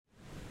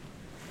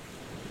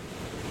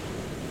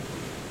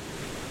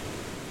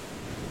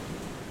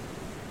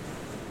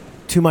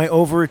To my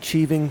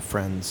overachieving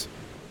friends,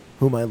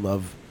 whom I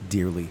love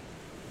dearly.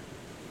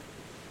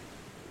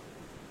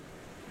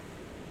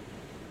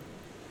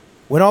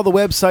 When all the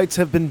websites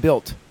have been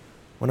built,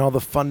 when all the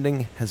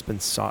funding has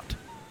been sought,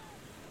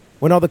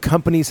 when all the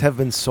companies have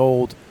been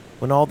sold,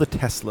 when all the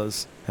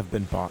Teslas have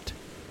been bought,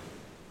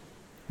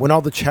 when all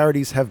the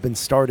charities have been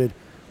started,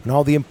 when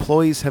all the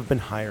employees have been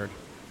hired,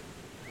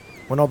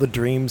 when all the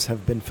dreams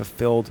have been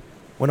fulfilled,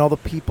 when all the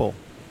people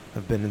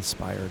have been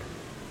inspired,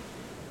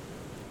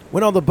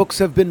 when all the books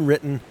have been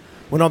written,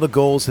 when all the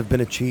goals have been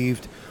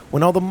achieved,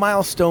 when all the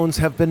milestones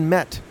have been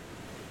met,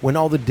 when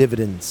all the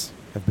dividends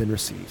have been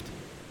received,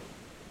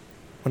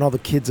 when all the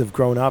kids have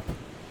grown up,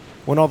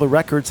 when all the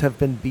records have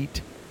been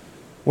beat,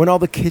 when all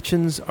the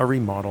kitchens are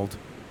remodeled,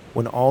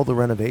 when all the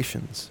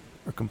renovations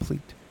are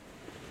complete.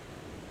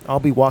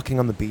 I'll be walking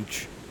on the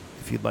beach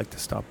if you'd like to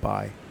stop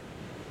by,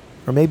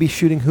 or maybe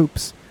shooting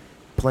hoops,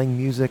 playing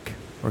music,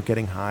 or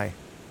getting high.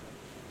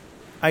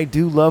 I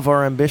do love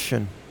our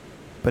ambition,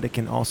 but it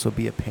can also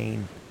be a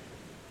pain,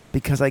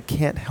 because I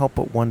can't help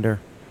but wonder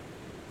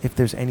if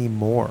there's any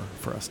more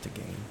for us to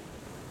gain.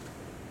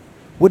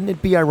 Wouldn't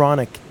it be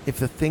ironic if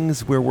the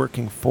things we're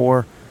working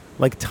for,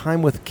 like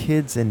time with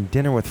kids and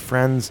dinner with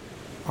friends,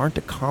 aren't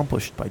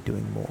accomplished by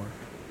doing more?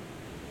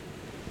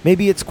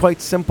 Maybe it's quite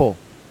simple,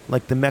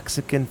 like the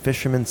Mexican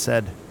fisherman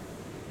said,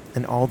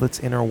 and all that's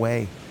in our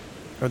way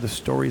are the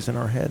stories in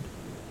our head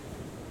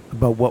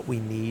about what we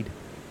need,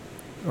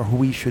 or who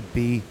we should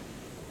be,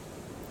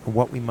 or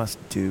what we must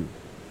do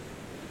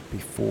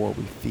before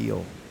we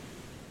feel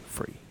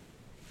free.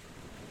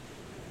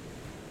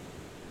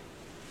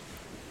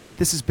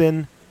 This has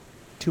been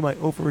To My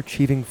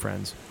Overachieving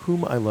Friends,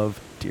 Whom I Love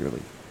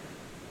Dearly,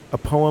 a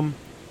poem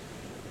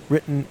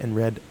written and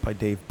read by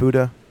Dave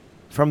Buddha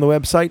from the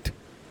website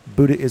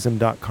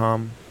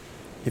buddhism.com.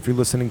 If you're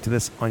listening to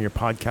this on your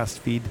podcast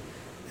feed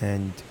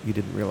and you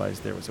didn't realize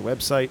there was a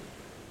website,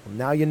 well,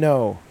 now you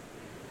know.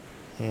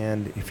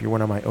 And if you're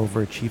one of my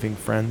overachieving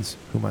friends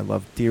whom I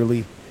love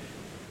dearly,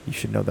 you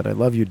should know that I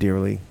love you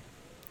dearly.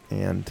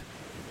 And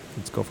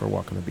let's go for a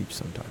walk on the beach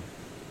sometime.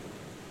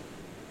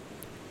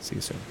 See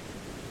you soon.